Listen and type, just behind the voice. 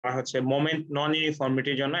আর হচ্ছে মোমেন্ট নন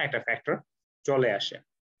ইউনিফর্মিটির জন্য একটা ফ্যাক্টর চলে আসে।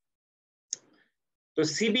 তো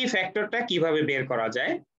সিবি ফ্যাক্টরটা কিভাবে বের করা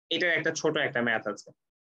যায় এটার একটা ছোট একটা ম্যাথ আছে।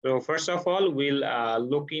 So first of all we'll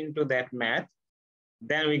look into that math,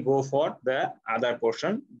 then we go for the other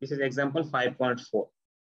portion. This is example 5.4.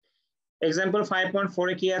 Example 5.4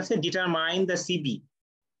 এ কি আছে, determine the CB.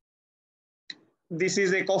 This is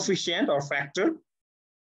a coefficient or factor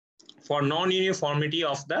for non-uniformity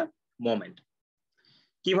of the moment.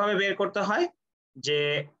 কিভাবে বের করতে হয় যে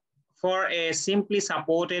for a simply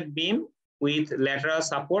supported beam with lateral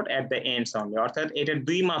support at the ends only, অর্থাৎ এটার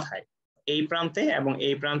দুই মাথায় এই প্রান্তে এবং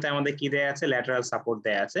এই প্রান্তে আমাদের কি দেয়া আছে, ল্যাটারাল সাপোর্ট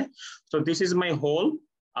দেয়া আছে। So this is my whole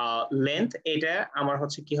length, এটা আমার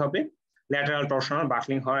হচ্ছে কি হবে, ল্যাটারাল টর্শনাল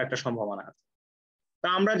বাকলিং হওয়ার একটা সম্ভাবনা আছে। তো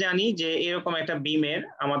আমরা জানি যে এরকম একটা বিমের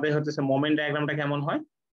আমাদের হচ্ছে মোমেন্ট ডায়াগ্রামটা কেমন হয়,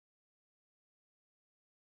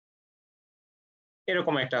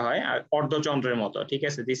 এরকম একটা হয় আর অর্ধচন্দ্রের মতো, ঠিক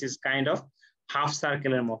আছে। This is kind of half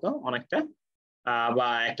সার্কেলের মতো অনেকটা, বা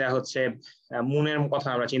একটা হচ্ছে মুনের কথা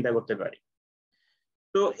আমরা চিন্তা করতে পারি।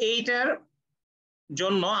 তো এইটার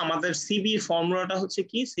জন্য আমাদের সিবি ফর্মুলাটা হচ্ছে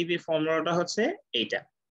কি, সিবি ফর্মুলাটা হচ্ছে এইটা,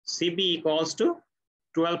 CB equals to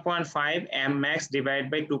 12.5 m max divided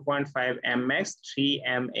by 2.5 m max 3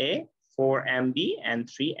 ma 4 mb and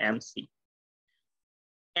 3 mc.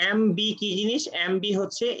 mb কি জিনিস, mb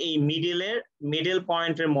হচ্ছে এই মিডল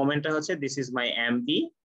পয়েন্টের মোমেন্টটা হচ্ছে, দিস ইজ মাই mb,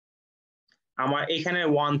 আমার এখানে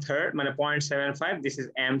 1/3 মানে 0.75, দিস ইজ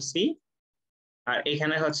mc, আর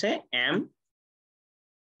এখানে হচ্ছে ma।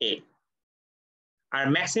 আর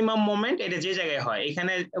ম্যাক্সিমাম মোমেন্ট এটা যে জায়গায় হয়,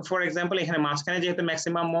 এখানে ফর এক্সাম্পল এখানে মাঝখানে যেহেতু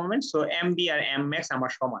ম্যাক্সিমাম মোমেন্ট, সো এমবি আর এম ম্যাক্স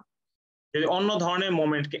আমার সমান। যদি অন্য ধরনের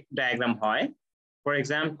মোমেন্ট ডায়াগ্রাম হয়, for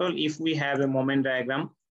example if we have a moment diagram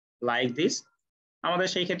like this, আমাদের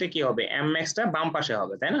সেই ক্ষেত্রে কি হবে, এম ম্যাক্সটা বাম পাশে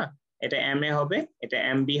হবে, তাই না, এটা এম এ হবে, এটা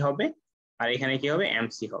এম বি হবে, আর এখানে কি হবে, এম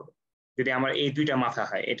সি হবে। যদি আমার এই দুইটা মাথা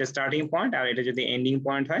হয়, এটা স্টার্টিং পয়েন্ট আর এটা যদি এন্ডিং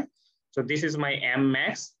পয়েন্ট হয়, so this is my M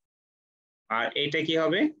max, আর এটা কি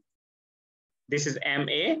হবে, this is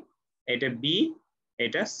MA, এটা B,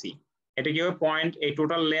 এটা C। এটা কি হবে পয়েন্ট, এই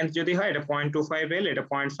টোটাল লেন্থ যদি হয় এটা 0.25L, এটা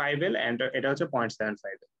 0.5L, এন্ড এটা হচ্ছে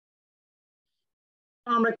 0.75L।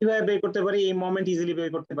 আমরা কিভাবে বের করতে পারি, এই মোমেন্ট ইজিলি বের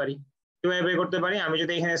করতে পারি। কিভাবে বের করতে পারি, আমি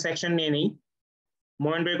যদি এখানে সেকশন নিয়ে নিই,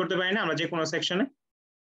 মোমেন্ট বের করতে পারি না আমরা যে কোনো সেকশনে,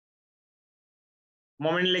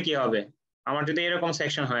 মোমেন্ট নিলে কি হবে, আমার যদি এরকম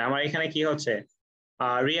সেকশন হয়, আমার এখানে কি হচ্ছে,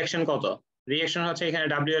 রিঅ্যাকশন কত, রিঅ্যাকশন হচ্ছে এখানে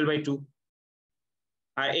WL/2,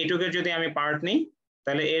 আর এইটুকের যদি আমি পার্ট নিই,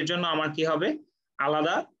 তাহলে এর জন্য আমার কি হবে,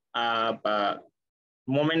 আলাদা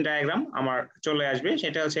মোমেন্ট ডায়াগ্রাম আমার চলে আসবে,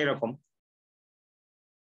 সেটা হচ্ছে এরকম।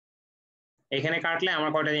 এখানে কাটলে আমার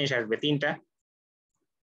কয়টা জিনিস আসবে, তিনটা।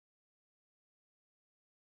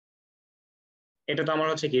 এটা তো আমার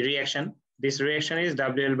হচ্ছে কি reaction, this reaction is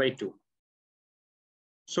WL/2।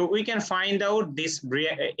 So we can find out this,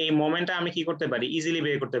 এই মোমেন্টটা আমি কি করতে পারি, ইজিলি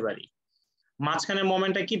বের করতে পারি। মাঝখানের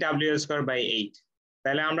মোমেন্টটা কি, WL²/8।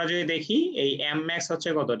 তাহলে আমরা যদি দেখি এই এম ম্যাক্স হচ্ছে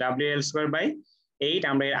কত, WL²/8,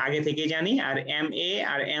 আমরা এর আগে থেকেই জানি। আর M A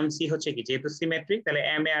R M C হচ্ছে কি, যেহেতু সিমেট্রিক, তাহলে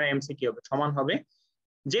M A R M C কি হবে, সমান হবে।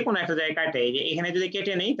 যে কোনো একটা জায়গায় কাটে, যে এখানে যদি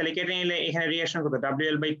কেটে নেই, তাহলে কেটে নিলে এখানে রিঅ্যাকশন কত,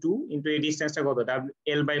 WL/2 ইন্টু এই ডিসটেন্সটা কত,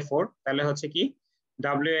 L/4, তাহলে হচ্ছে কি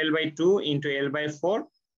WL/2 ইন্টু L/4।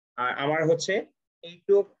 আর আমার হচ্ছে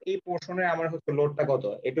এইটুক, এই পোর্শনে আমার হচ্ছে লোডটা কত,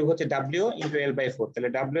 এটুক হচ্ছে W ইন্টু L/4, তাহলে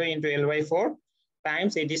W ইন্টু L/4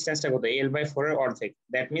 টাইমস এই ডিসটেন্সটা কত, L/4 এর অর্ধেক,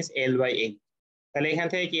 দ্যাট মিনস L/8। তাহলে এখান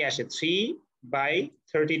থেকে কি আসে,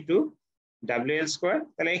 3/32 WL²।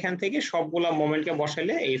 তাহলে এখান থেকে সবগুলা মোমেন্টকে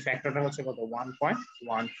বসাইলে এই ফ্যাক্টরটা হচ্ছে কত,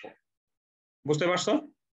 1.14। বুঝতে পারছো?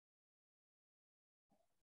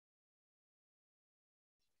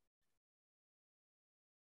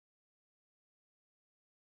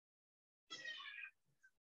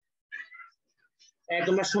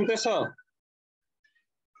 তোমরা শুনতেছো?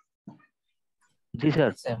 জি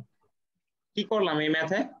স্যার। কি করলাম এই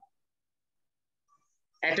ম্যাথে,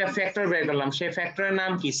 একটা ফ্যাক্টর বের করলাম, সেই ফ্যাক্টরের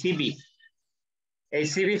নাম কি, সিবি। এই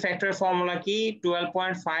সিবি ফ্যাক্টরের ফর্মুলা কি,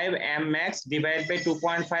 12.5 m max divided by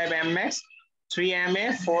 2.5 m max 3 ma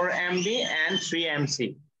 4 mb and 3 mc,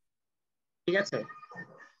 ঠিক আছে।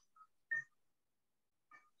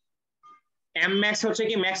 এম ম্যাক্স হচ্ছে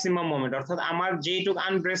কি ম্যাক্সিমাম মোমেন্ট, অর্থাৎ আমার যেটুকু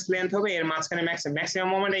আনব্রেসড লেন্থ হবে এর মাঝখানে ম্যাক্সিমাম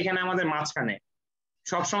মোমেন্ট, এখানে আমাদের মাঝখানে,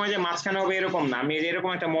 সবসময় যে মাঝখানে হবে এরকম না, আমি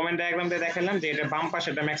এরকম একটা মোমেন্ট ডায়াগ্রাম দিয়ে দেখালাম যে এটা বাম পাশে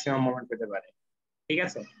এটা ম্যাক্সিমাম মোমেন্ট পেতে পারে, ঠিক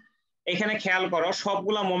আছে। এখানে খেয়াল করো,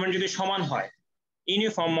 সবগুলা মোমেন্ট যদি সমান হয়,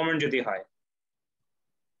 ইউনিফর্ম মোমেন্ট যদি হয়,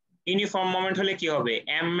 ইউনিফর্ম মোমেন্ট হলে কি হবে,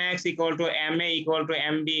 M max equal to M A equal to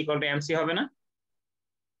M B equal to M C হবে না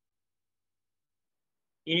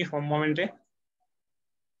ইউনিফর্ম মোমেন্টে?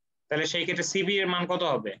 তাহলে সেই ক্ষেত্রে সিবি এর মান কত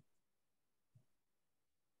হবে,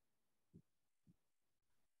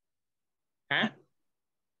 হ্যাঁ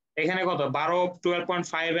এখানে কত 12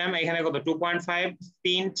 12.5 m, এখানে কত 2.5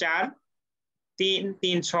 3 4 3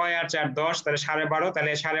 3 6 আর 4 10, তাহলে 12.5,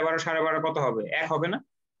 তাহলে 12.5 12.5 কত হবে 1 হবে না?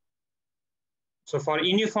 So for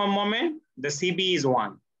uniform moment the CB is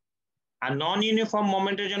 1, R non uniform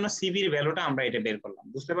মোমেন্টের জন্য সিবি এর ভ্যালুটা আমরা এটা বের করলাম,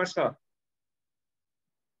 বুঝতে পারছো?